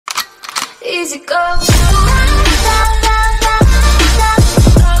Easy go.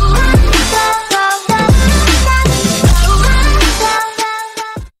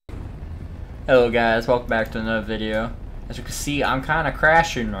 Hello guys, welcome back to another video. As you can see, I'm kind of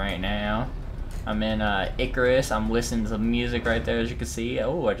crashing right now. I'm in Icarus. I'm listening to music right there, as you can see.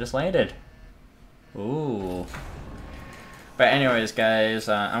 Oh, I just landed. Ooh. But anyways, guys,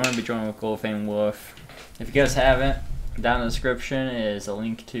 I'm going to be joining with Goldfame Wolf. If you guys haven't, down in the description is a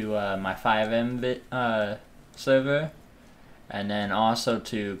link to my 5M server. And then also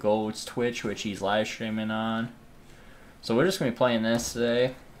to Gold's Twitch, which he's live streaming on. So we're just going to be playing this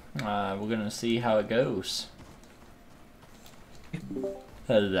today. We're going to see how it goes.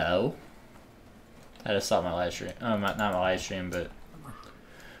 Hello. I had to stop my live stream. Oh, not my live stream, but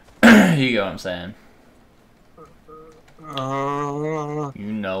you know what I'm saying.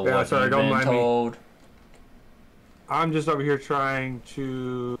 You know yeah, what sorry, you've don't been mind told. Me. I'm just over here trying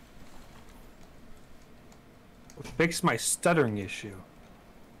to fix my stuttering issue.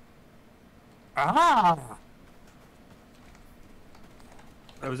 Ah!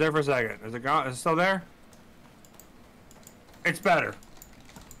 I was there for a second. Is it gone? Is it still there? It's better.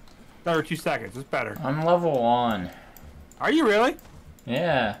 Another 2 seconds. It's better. I'm level 1. Are you really?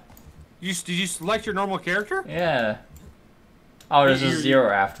 Yeah. Did you select your normal character? Yeah. Oh, there's a 0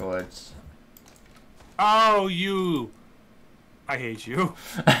 afterwards. Oh, you. I hate you.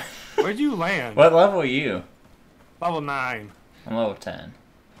 Where'd you land? What level are you? Level 9. I'm level 10.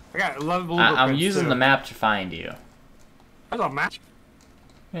 I got level. I'm using the map to find you. That's a map.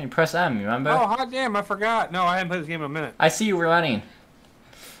 Yeah, you press M, you remember? Oh, hot damn, I forgot. No, I haven't played this game in a minute. I see you running.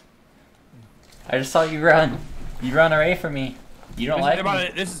 I just saw you run. You run away from me. You don't like me.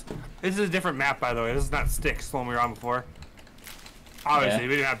 This is a different map, by the way. This is not Sticks, the one we were on before. Obviously, Yeah.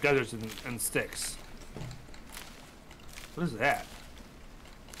 we didn't have deserts and Sticks. What is that?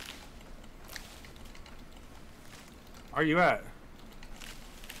 Where are you at?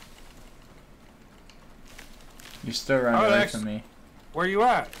 You're still running away from me. Where are you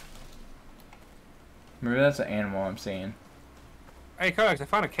at? Maybe that's an animal I'm seeing. Hey, Codex, I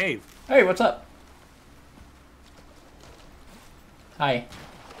found a cave. Hey, what's up? Hi.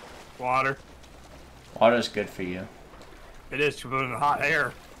 Water. Water's good for you. It is to put in the hot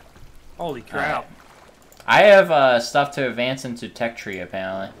air. Holy crap. I have stuff to advance into Tech Tree,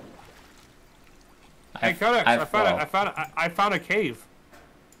 apparently. Hey, Codex, I found a cave.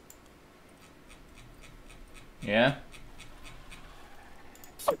 Yeah?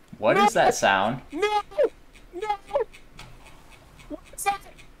 What is that sound? No! No! What is that?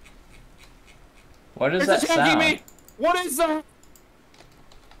 What is that sound? Me. What is that?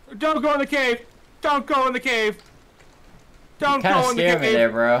 Don't go in the cave! Don't go in the cave! Don't go in the cave! Me there,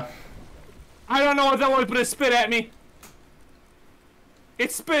 bro. I don't know what that was, but it spit at me.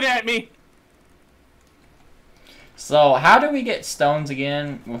 It spit at me. So, how do we get stones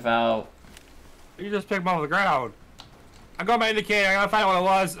again without... You just pick them off the ground. I'm going back in the cave. I gotta find out what it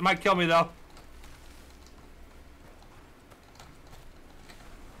was. It might kill me, though.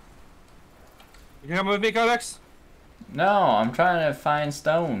 You can come with me, Codex? No, I'm trying to find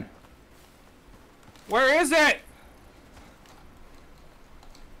stone. Where is it?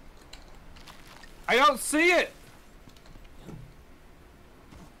 I don't see it.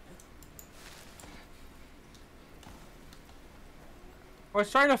 Oh,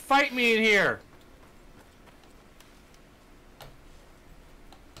 it's trying to fight me in here.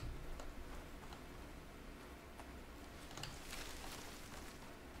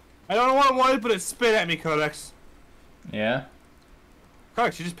 I don't know what it was, but it spit at me, Codex. Yeah?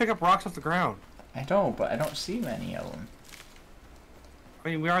 Codex, you just pick up rocks off the ground. I don't, but I don't see many of them. I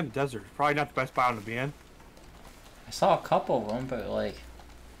mean, we are in the desert. Probably not the best biome to be in. I saw a couple of them, but like...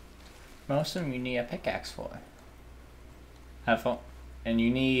 most of them you need a pickaxe for. Have fun. And you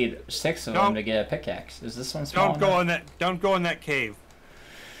need 6 of them to get a pickaxe. Is this one small enough? Don't go in that cave.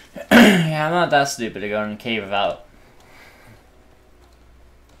 Yeah, I'm not that stupid to go in a cave without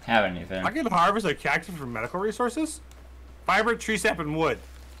having anything. I can harvest a cactus for medical resources. Fiber, tree sap, and wood.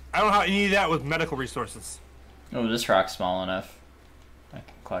 I don't know how any of that with medical resources. Oh, this rock's small enough. I can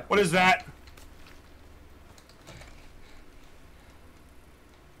collect. What is that?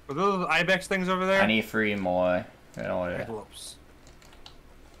 Are those ibex things over there? I need 3 more in order. Antelopes.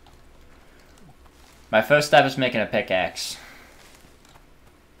 My first step is making a pickaxe.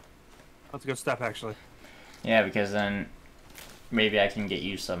 That's a good step, actually. Yeah, because then maybe I can get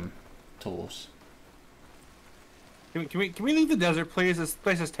you some tools. Can we leave the desert, please? This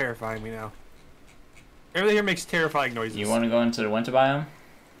place is terrifying me now. Everything here makes terrifying noises. You want to go into the winter biome?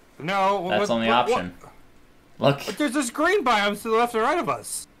 No. That's the only option. Look. But there's this green biome to the left and right of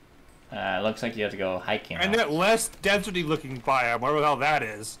us. Looks like you have to go hiking. And that less deserty looking biome, whatever the hell that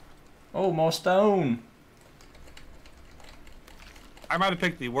is. Oh, more stone. I might have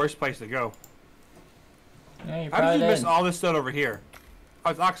picked the worst place to go. Yeah, you How probably did you miss did. all this stone over here?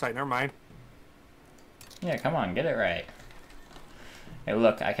 Oh, it's oxide, never mind. Yeah, come on, get it right. Hey,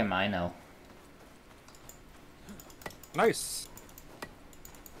 look, I can mine now. Nice.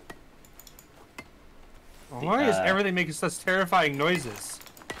 Why is everything making such terrifying noises?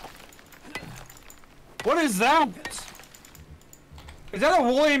 What is that? Is that a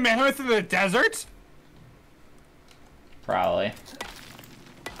woolly mammoth in the desert? Probably.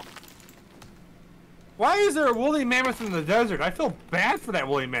 Why is there a woolly mammoth in the desert? I feel bad for that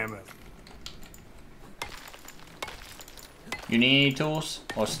woolly mammoth. You need any tools?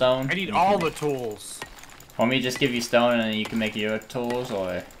 Or stone? I need all the tools. Want me to just give you stone and then you can make your tools,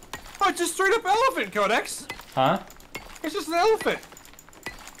 or...? Oh, it's just straight up elephant, Codex. Huh? It's just an elephant.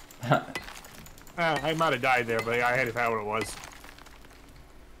 I might have died there, but I had to find what it was.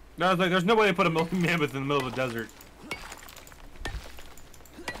 No, I was like, there's no way to put a woolly mammoth in the middle of the desert.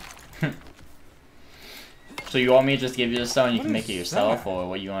 So you want me to just give you the stone and you What can make is it yourself, that? or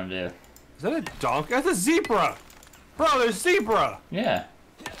what you want to do? Is that a donkey? That's a zebra! Bro, there's zebra! Yeah.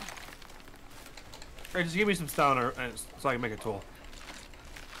 Alright, just give me some stone so I can make a tool.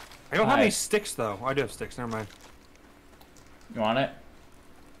 I don't have any Alright. sticks, though. Oh, I do have sticks, never mind. You want it?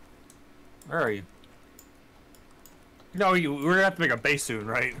 Where are you? No, we're gonna have to make a base soon,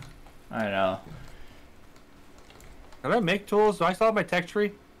 right? I know. Did I make tools? Do I still have my tech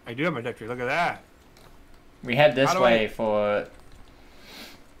tree? I do have my tech tree, look at that. We head this How do way I- for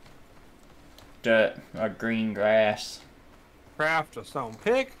dirt or green grass. Craft a stone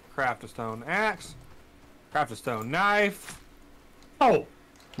pick, craft a stone axe, craft a stone knife. Oh!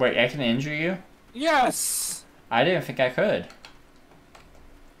 Wait, I can injure you? Yes! I didn't think I could.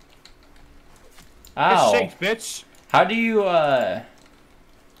 It's Ow. shaked, bitch! How do you,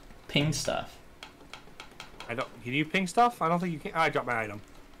 ping stuff? I don't. Can you ping stuff? I don't think you can. I dropped my item.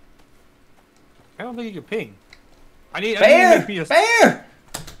 I don't think you can ping. I need to Bear! make me a. Bear!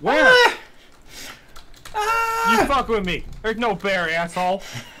 Where? Ah! You Ah! fuck with me. There's no bear, asshole.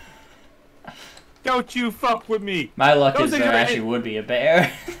 Don't you fuck with me. My luck Those is things there are- actually would be a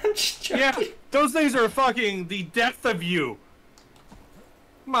bear. I'm just Yeah, joking. those things are fucking the depth of you.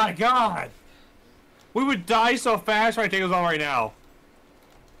 My god. We would die so fast if I take those all right now.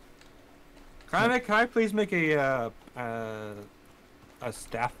 Can I please make a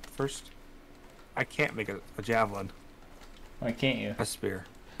staff first? I can't make a javelin. Why can't you? A spear.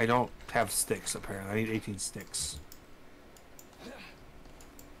 I don't have sticks, apparently. I need 18 sticks.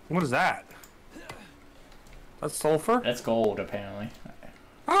 What is that? That's sulfur? That's gold, apparently.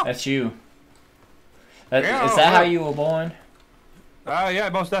 Oh! That's you. That, Yeah, is that how yeah. you were born? Yeah,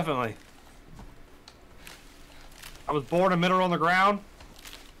 most definitely. I was born a mineral on the ground.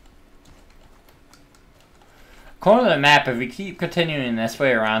 According to the map, if we keep continuing this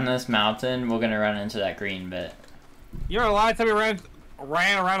way around this mountain, we're gonna run into that green bit. You know a lot of time we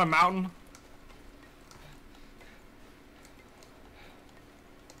ran around a mountain?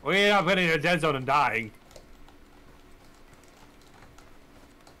 We ended up hitting a dead zone and dying.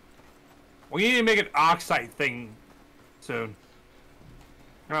 We need to make an oxide thing soon.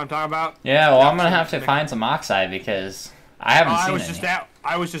 You know what I'm talking about? Yeah, well, I'm gonna Oxide have to thing. find some oxide because I haven't seen I was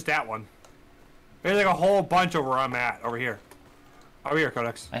any. just at one. There's like a whole bunch over where I'm at, over here. Over here,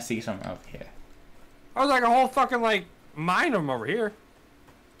 Codex. I see some over here. I was like a whole fucking like mine of them over here.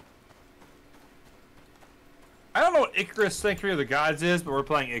 I don't know what Icarus Sanctuary of the Gods is, but we're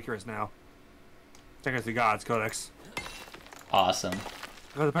playing Icarus now. Sanctuary of the Gods, Codex. Awesome.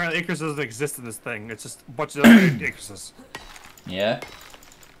 Because apparently Icarus doesn't exist in this thing. It's just a bunch of other Icaruses. Yeah.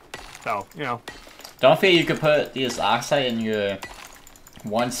 So, you know. Don't feel you could put this oxide in your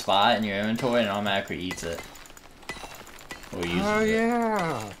one spot in your inventory and it automatically eats it. Or uses Oh, it.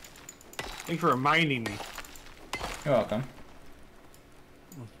 yeah. Thanks for reminding me. You're welcome.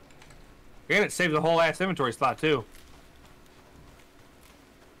 And it saved the whole ass inventory slot, too.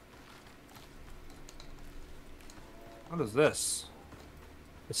 What is this?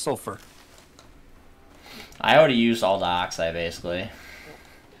 It's sulfur. I already used all the oxide basically.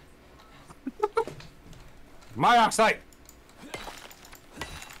 My oxide!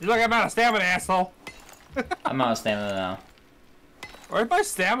 You look, I'm out of stamina, asshole. I'm out of stamina now. Where's my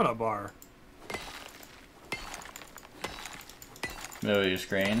stamina bar? Middle of your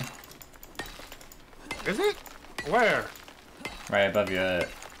screen. Is it? Where? Right above your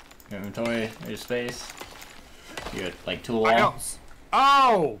inventory, your space. Your, like, tool I wall. don't.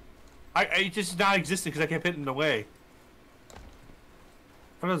 Oh! I just not existing because I kept hitting away.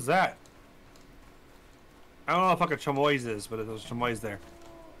 What is that? I don't know what fucking chamois is, but there's chamois there.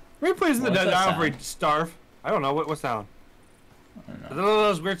 Maybe plays in the What's desert. that I don't know if sound? we starve. I don't know. What sound? I don't Is it know. one of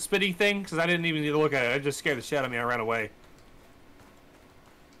those weird spitty things? Because I didn't even need to look at it. It just scared the shit out of me. I ran away.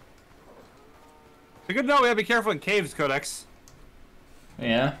 It's good to know we gotta be careful in caves, Codex.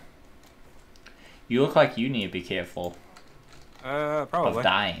 Yeah. You look like you need to be careful Probably. of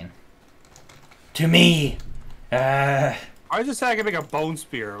dying. To me! I just said I could make a bone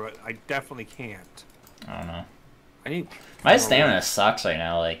spear, but I definitely can't. I don't know. I need... My stamina sucks right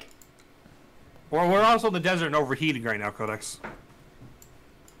now, like... Well, we're also in the desert and overheating right now, Codex.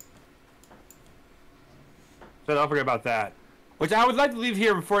 So don't forget about that. Which I would like to leave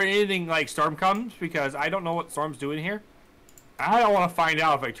here before anything like storm comes, because I don't know what storm's doing here. I don't want to find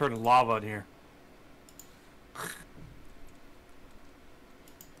out if I turn lava in here.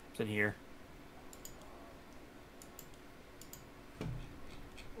 It's in here.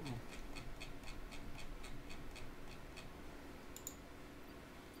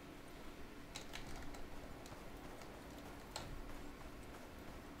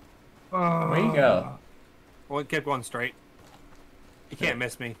 Where you go? Well, it kept going straight. You can't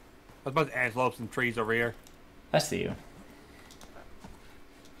miss me. There's a bunch of antelopes and trees over here. I see you.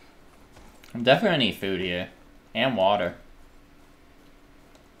 I'm definitely gonna need food here. And water.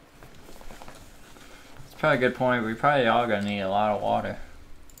 It's probably a good point. We probably are gonna need a lot of water.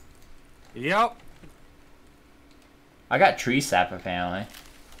 Yep. I got tree sap apparently.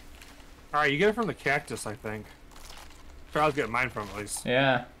 Alright, you get it from the cactus, I think. That's where I was getting mine from, at least.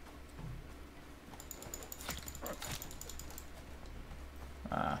 Yeah.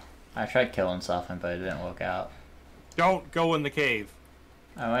 I tried killing something, but it didn't work out. Don't go in the cave.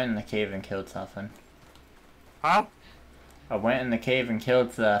 I went in the cave and killed something. Huh? I went in the cave and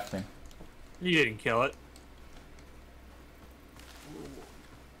killed something. You didn't kill it.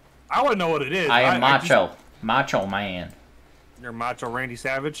 I wouldn't know what it is. I am macho. Macho man. You're Macho Randy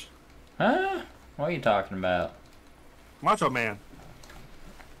Savage? Huh? What are you talking about? Macho Man.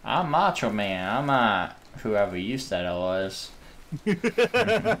 I'm macho man. I'm whoever you said I was. You're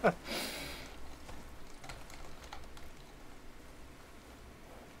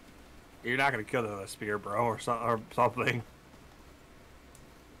not gonna kill the spear, bro, or something.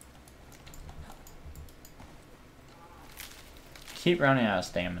 Keep running out of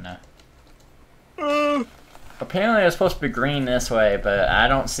stamina. Apparently it's supposed to be green this way, but I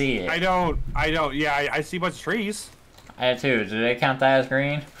don't see it. I don't. Yeah, I see a bunch of trees. I do. Do they count that as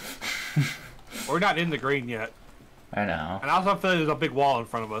green? We're not in the green yet. I know. And I also feel like there's a big wall in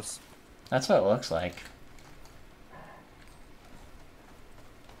front of us. That's what it looks like.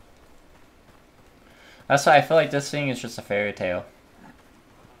 That's why I feel like this thing is just a fairy tale.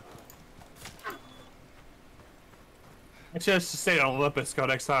 It's just to stay on Olympus,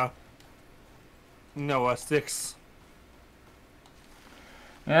 Codex, huh? No, sticks.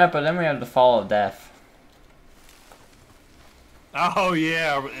 Yeah, but then we have the fall of death. Oh,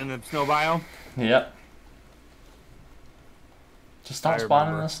 yeah, in the snow biome? Yep. Just don't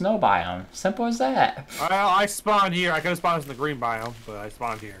spawn in the snow biome. Simple as that. Well, I spawned here. I could have spawned in the green biome, but I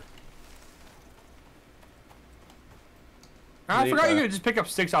spawned here. I forgot you could just pick up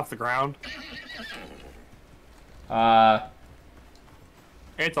sticks off the ground.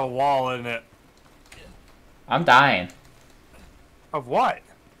 It's a wall, isn't it? I'm dying. Of what?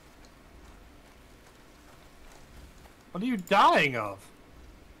 What are you dying of?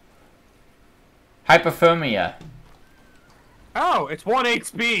 Hypothermia. Oh, it's 1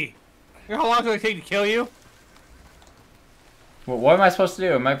 HP. You know how long it's going to take to kill you? Well, what am I supposed to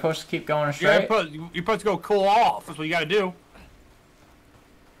do? Am I supposed to keep going straight? You're supposed to go cool off. That's what you got to do.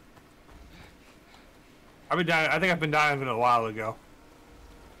 I've been dying. I think I've been dying a while ago.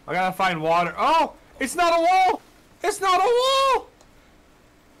 I gotta find water. Oh, it's not a wall. It's not a wall.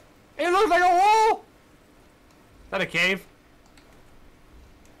 It looks like a wall. Is that a cave?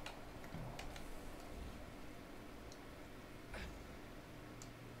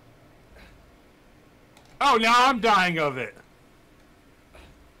 Oh, now I'm dying of it.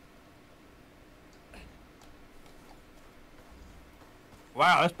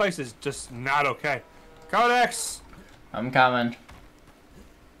 Wow, this place is just not okay. Codex! I'm coming.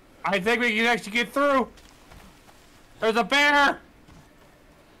 I think we can actually get through. There's a bear!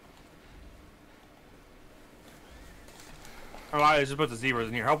 Oh, there's just a bunch of zebras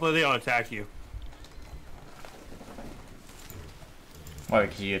in here. Hopefully they don't attack you. What,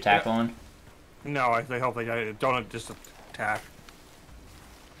 because you attack one? No, I think hopefully they don't just attack.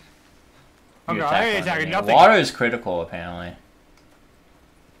 You Okay, attack I ain't one, attacking yeah. nothing. Water is critical, apparently.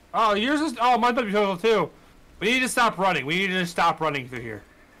 Oh, yours is. Oh, mine's might be total too. We need to stop running. We need to stop running through here.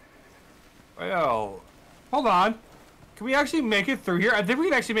 Well, Hold on. Can we actually make it through here? I think we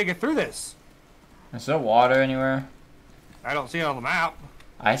can actually make it through this. Is there water anywhere? I don't see it on the map.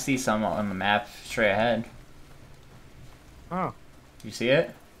 I see some on the map straight ahead. Oh. You see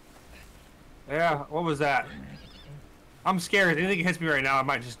it? Yeah, what was that? I'm scared. If anything hits me right now, I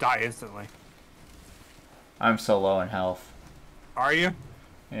might just die instantly. I'm so low in health. Are you?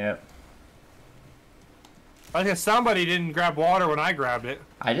 Yep. I guess somebody didn't grab water when I grabbed it.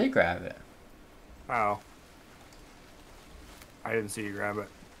 I did grab it. Oh. I didn't see you grab it.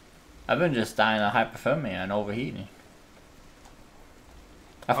 I've been just dying of hypothermia and overheating.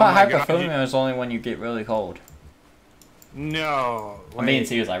 I Oh thought my God, hypothermia was only when you get really cold. No. I'm being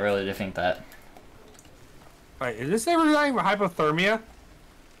serious, I really did think that. Wait, is this ever dying with hypothermia?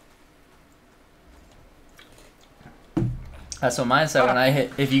 That's what mine said when I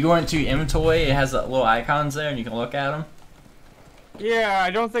hit. If you go into inventory, it has little icons there and you can look at them. Yeah, I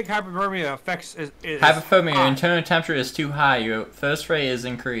don't think hypothermia affects... Hypothermia, your internal temperature is too high. Your thirst rate is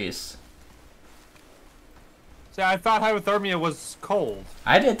increased. See, I thought hypothermia was cold.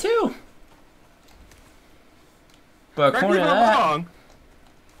 I did too. But Correct me according if to I'm that... wrong.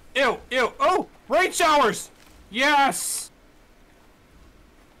 Ew, ew. Oh, rain showers! Yes!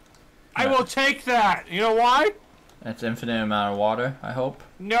 I will take that. You know why? That's infinite amount of water, I hope.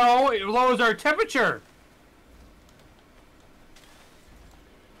 No, it lowers our temperature.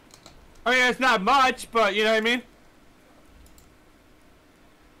 I mean, it's not much, but you know what I mean?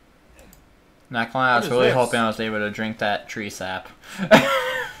 Not gonna lie, I was What is really this? hoping I was able to drink that tree sap. I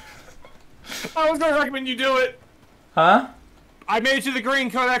was gonna recommend you do it. Huh? I made it to the green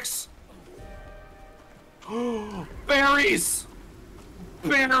codex. Berries!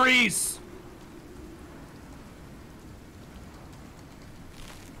 Berries!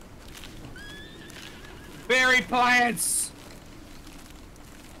 Berry plants!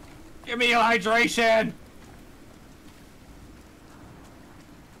 Give me hydration!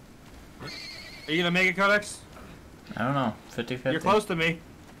 Are you gonna make it, Codex? I don't know. 50-50. You're close to me.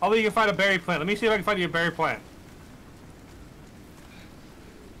 Hopefully you can find a berry plant. Let me see if I can find you a berry plant.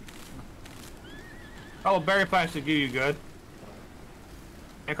 Oh, berry plants should do you good.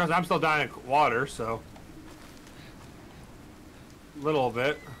 And of course, I'm still dying of water, so... Little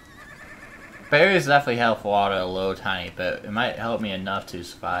bit. Berries definitely help water a little tiny bit. It might help me enough to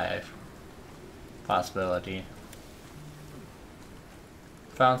survive. Possibility.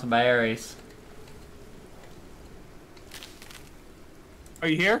 Found some berries. Are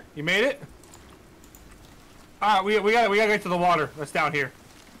you here? You made it? Alright, we gotta get to the water. That's down here.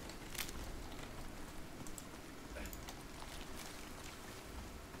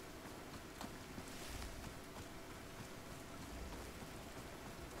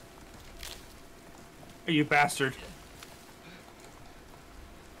 You bastard.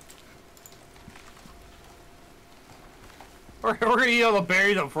 We're gonna eat all the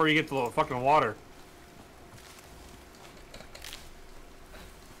berries up before you get to the fucking water.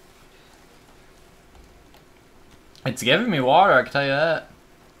 It's giving me water, I can tell you that.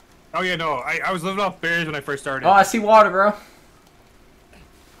 Oh yeah, no, I was living off berries when I first started. Oh, I see water, bro. As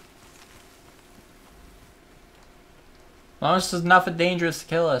long as there's nothing dangerous to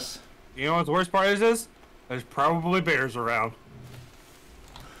kill us. You know what the worst part is? There's probably bears around.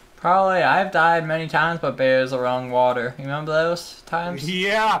 Probably. I've died many times, but bears around water. You remember those times?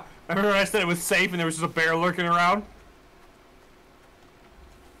 Yeah, I remember I said it was safe and there was just a bear lurking around.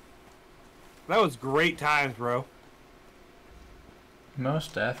 That was great times, bro.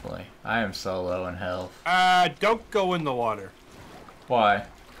 Most definitely. I am so low in health. Don't go in the water. Why?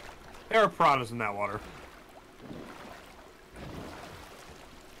 There are piranhas in that water.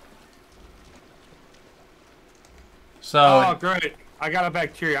 So... Oh, great. I got a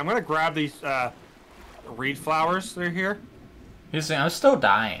bacteria. I'm gonna grab these, reed flowers that are here. Here's the thing, I'm still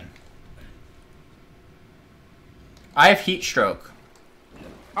dying. I have heat stroke.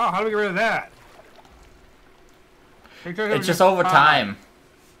 Oh, how do we get rid of that? It's just over time.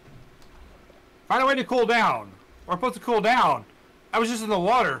 Find a way to cool down. We're supposed to cool down. I was just in the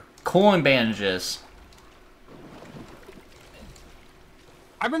water. Cooling bandages.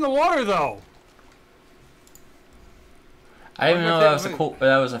 I'm in the water, though. I didn't even know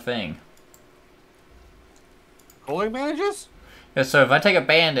that was a thing. Cooling bandages? Yeah, so if I take a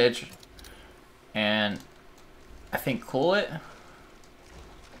bandage and I think cool it.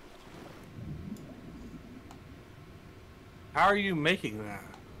 How are you making that?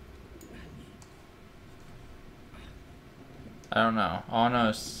 I don't know. All I know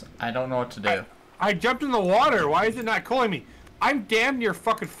is I don't know what to do. I jumped in the water. Why is it not cooling me? I'm damn near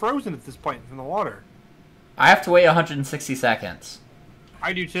fucking frozen at this point in the water. I have to wait 160 seconds.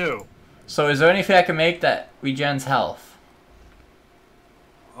 I do too. So is there anything I can make that regens health?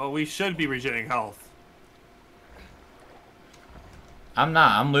 Well, we should be regenerating health. I'm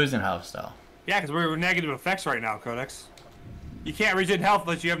not. I'm losing health still. Yeah, because we're negative effects right now, Codex. You can't regen health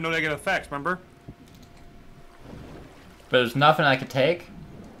unless you have no negative effects, remember? But there's nothing I could take?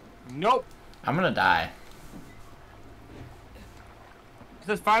 Nope. I'm gonna die. It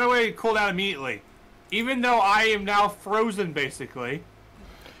says find a way to cool down immediately. Even though I am now frozen, basically.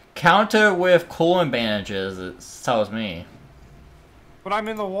 Counter with cooling bandages, it tells me. But I'm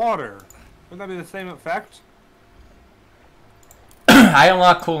in the water. Wouldn't that be the same effect? I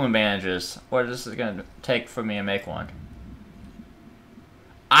unlock cooling bandages. What is this gonna take for me to make one?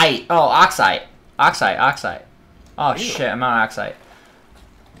 Oxide. Oxide. Oh shit, I'm on oxide.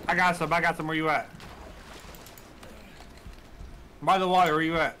 I got some. Where you at? By the water, where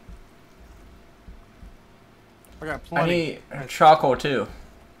you at? I got plenty. I need charcoal too.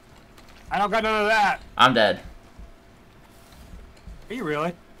 I don't got none of that. I'm dead. Are you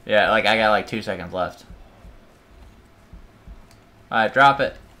really? Yeah, like I got like 2 seconds left. Alright, drop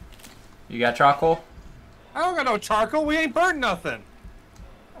it. You got charcoal? I don't got no charcoal. We ain't burned nothing.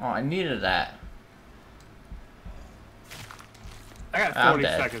 Oh, I needed that. I got I'm 40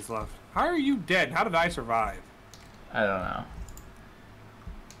 dead. seconds left. How are you dead? How did I survive? I don't know.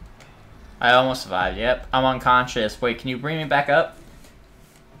 I almost survived, yep. I'm unconscious. Wait, can you bring me back up?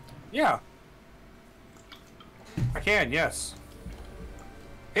 Yeah. I can, yes.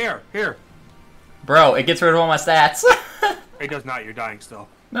 Here. Bro, it gets rid of all my stats. It does not. You're dying still.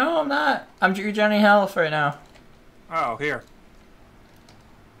 No, I'm not. I'm regenerating health right now. Oh, here.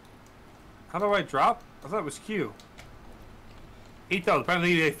 How do I drop? I thought it was Q. Eat those.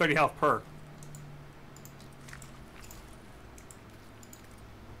 Apparently you need 30 health per.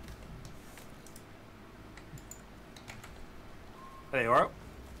 There you are.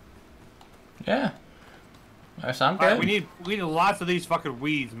 Yeah. Alright, I'm good. Alright, we need lots of these fucking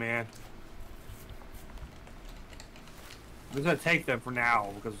weeds, man. I'm just gonna take them for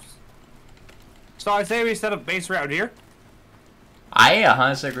now because. So I say we set up base around here. I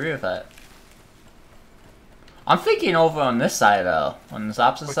 100% agree with that. I'm thinking over on this side though, on this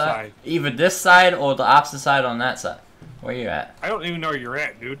opposite Which side. side? Either this side or the opposite side on that side. Where you at? I don't even know where you're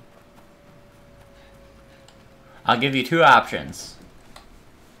at, dude. I'll give you 2 options.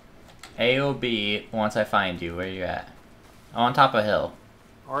 A or B once I find you. Where you at? I'm on top of a hill.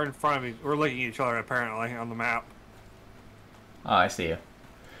 Or in front of me. We're looking at each other apparently on the map. Oh, I see you.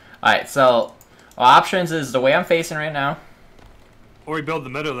 Alright, so options is the way I'm facing right now. Or we build the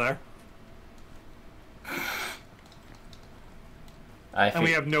middle there. And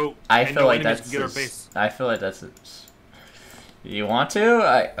we have no. I feel no like enemies that's. can get our base. I feel like that's. You want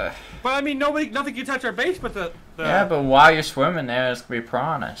to? But I mean, nothing can touch our base, but the. Yeah, but while you're swimming there, it's gonna be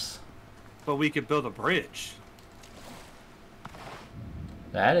piranhas. But we could build a bridge.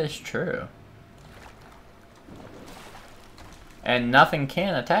 That is true. And nothing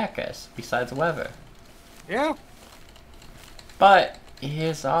can attack us besides weather. Yeah. But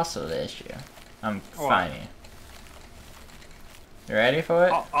here's also the issue. I'm finding. You ready for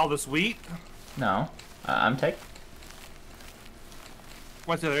it? All this wheat. No, I'm taking.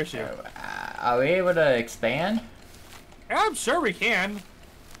 What's the other issue? Are we able to expand? Yeah, I'm sure we can.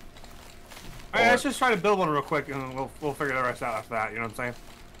 Alright, let's just try to build one real quick, and we'll figure the rest out after that. You know what I'm saying?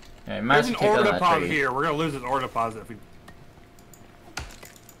 Yeah, There's an ore deposit here. We're gonna lose an ore deposit if we.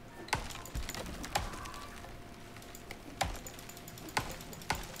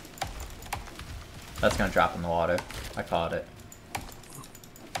 That's gonna drop in the water. I caught it.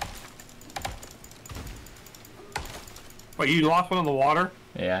 Wait, you lost one in the water?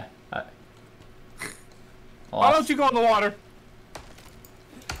 Yeah. Why don't you go in the water?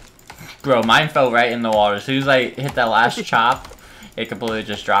 Bro, mine fell right in the water. As soon as I hit that last chop, it completely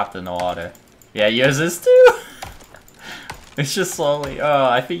just dropped in the water. Yeah, yours is too? It's just slowly. Oh,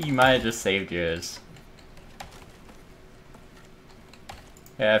 I think you might have just saved yours.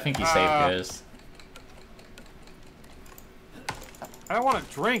 Yeah, I think you saved yours. I don't want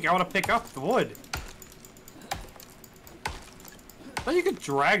to drink. I want to pick up the wood. I thought you could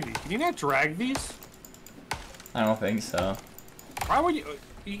drag these. Can you not drag these? I don't think so. Why would you?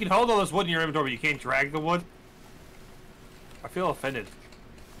 You can hold all this wood in your inventory, but you can't drag the wood? I feel offended.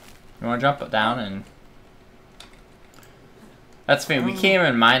 You want to jump down and... That's the thing, we can't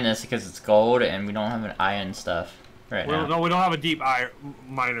even mine this because it's gold and we don't have an iron stuff right now. No, we don't have a deep iron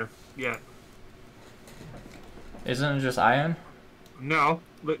miner yet. Isn't it just iron? No.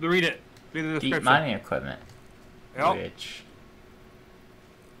 Read it. Read the description. Deep mining equipment. Yep. Which...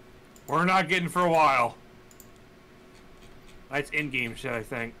 We're not getting for a while. That's in-game shit, I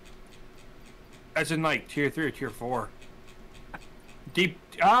think. As in like tier 3 or tier 4. Deep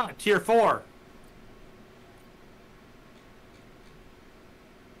tier 4.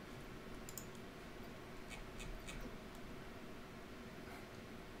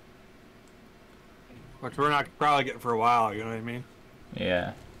 Which we're not probably getting for a while, you know what I mean?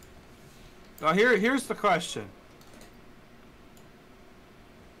 Yeah. Now here's the question.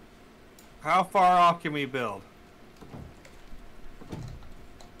 How far off can we build?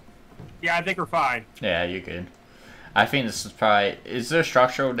 Yeah, I think we're fine. Yeah, you could. I think this is probably... Is there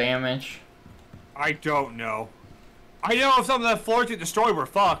structural damage? I don't know. I know if some of the floors get destroyed, we're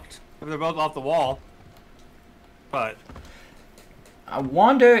fucked. If they're built off the wall. But... I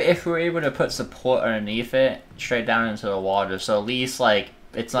wonder if we're able to put support underneath it, straight down into the water, so at least, like,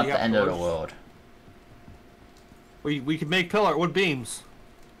 it's not the end of the world. We could make wood beams.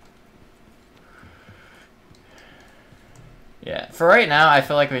 Yeah, for right now, I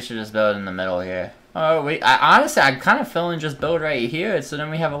feel like we should just build in the middle here. Oh, honestly, I'm kind of feeling just build right here, so then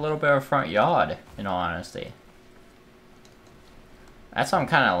we have a little bit of front yard, in all honesty. That's what I'm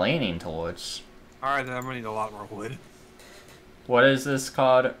kind of leaning towards. Alright, then I'm gonna need a lot more wood. What is this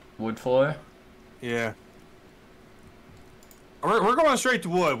called? Wood floor? Yeah. We're going straight to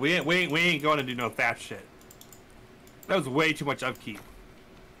wood. We ain't going to do no thatch shit. That was way too much upkeep.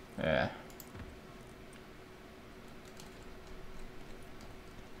 Yeah.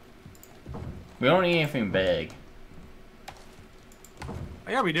 We don't need anything big.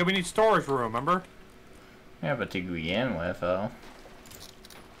 Yeah, we did. We need storage room, remember? Yeah, but to begin with, though.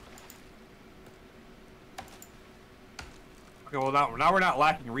 Okay, well now we're not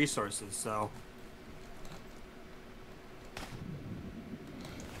lacking resources, so...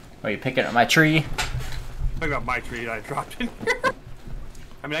 Are you picking up my tree? Pick up my tree that I dropped in here.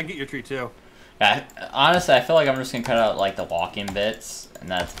 I mean, I get your tree too. Yeah, honestly, I feel like I'm just gonna cut out like the walking bits, and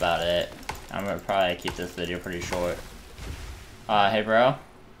that's about it. I'm gonna probably keep this video pretty short. Hey bro.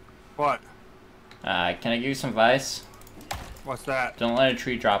 What? Can I give you some advice? What's that? Don't let a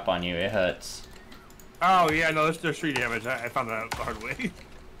tree drop on you, it hurts. Oh yeah, no, there's tree damage. I found that out the hard way.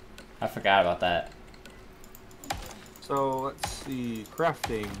 I forgot about that. So, let's see,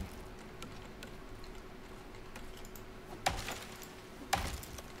 crafting.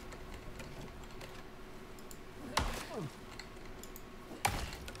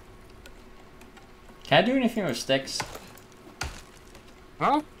 Can I do anything with sticks?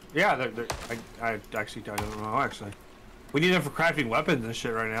 Huh? Yeah, I actually I don't know, actually. We need them for crafting weapons and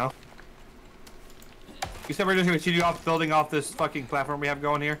shit right now. You said we're just gonna continue off building off this fucking platform we have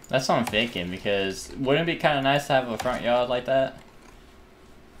going here? That's what I'm thinking, because wouldn't it be kind of nice to have a front yard like that?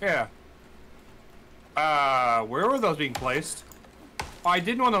 Yeah. Where were those being placed? Oh, I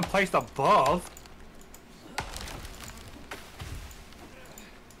didn't want them placed above.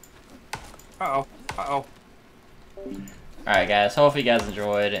 Uh-oh. Uh-oh. Alright guys, hopefully you guys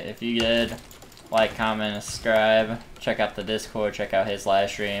enjoyed. If you did, like, comment, and subscribe. Check out the Discord, check out his live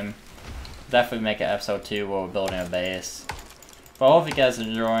stream. Definitely make an episode 2 where we're building a base. But I hope you guys are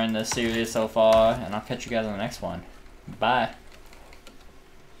enjoying this series so far, and I'll catch you guys on the next one. Bye.